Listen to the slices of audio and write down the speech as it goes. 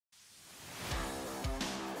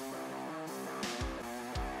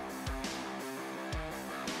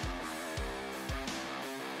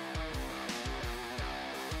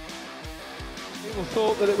People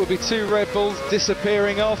thought that it would be two Red Bulls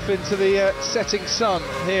disappearing off into the setting sun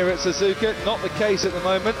here at Suzuka. Not the case at the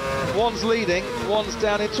moment. One's leading, one's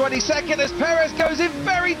down in 22nd as Perez goes in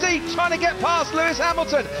very deep, trying to get past Lewis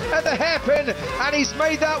Hamilton at the hairpin, and he's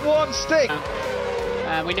made that one stick.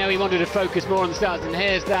 We know he wanted to focus more on the starts, and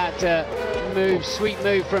here's that move, sweet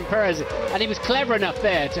move from Perez, and he was clever enough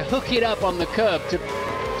there to hook it up on the curb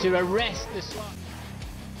to arrest the slot.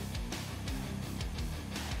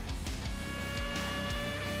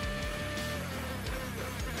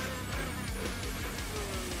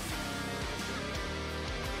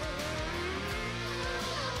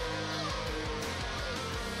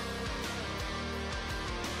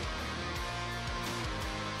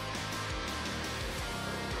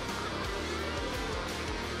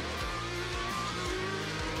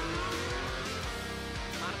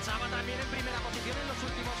 Marchaba también en primera posición en los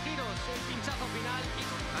últimos giros, el pinchazo final.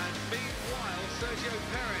 And meanwhile, Sergio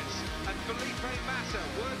Pérez and Felipe Massa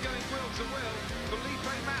were going wheel to wheel.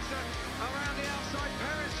 Felipe Massa around the outside,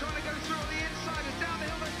 Pérez trying to go through on the inside as down the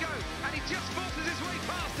hill they go, and he just forces his way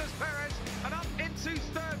past us, Pérez, and up into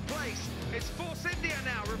third place. It's Force India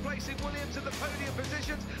now replacing Williams in the podium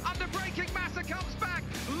positions. Under braking, Massa comes back,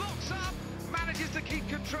 locks up, manages to keep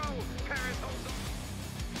control. Pérez holds on.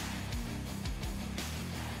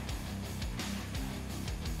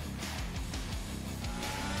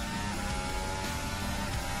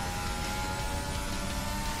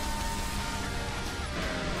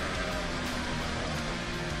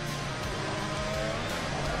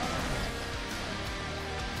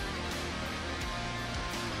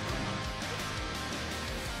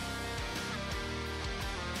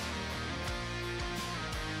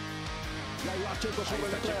 Y ahí va Checo sobre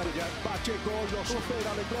Leclerc, va Checo, lo supera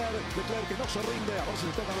Leclerc, Leclerc que no se rinde, a ver si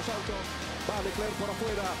le tocan los autos, va Leclerc por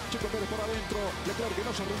afuera, Checo Pérez por adentro, Leclerc que no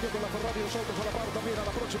se rindió con la Ferrari, los autos a la par también a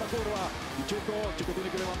la próxima curva, y Checo tiene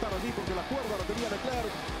que levantar allí porque la cuerda la tenía Leclerc,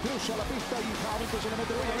 cruza la pista y Hamilton se le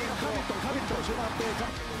mete muy adentro, impresionante,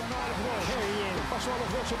 ganó a los dos, le pasó a los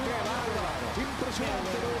dos en una barra,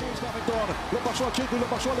 impresionante lo de Lewis Hamilton, lo pasó a Checo y lo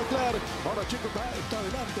pasó a Leclerc, ahora Checo está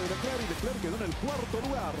delante de Leclerc y Leclerc quedó en el cuarto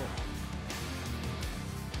lugar.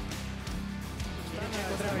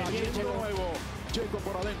 Checo nuevo, Checo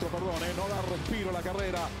por adentro, perdón, no da respiro la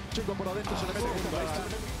carrera, Checo por adentro se le mete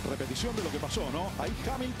repetición de lo que pasó, ¿no? Ahí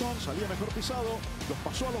Hamilton salía mejor pisado, los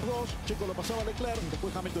pasó a los dos, Checo lo pasaba a Leclerc,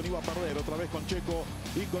 después Hamilton iba a perder otra vez con Checo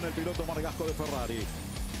y con el piloto monegasco de Ferrari.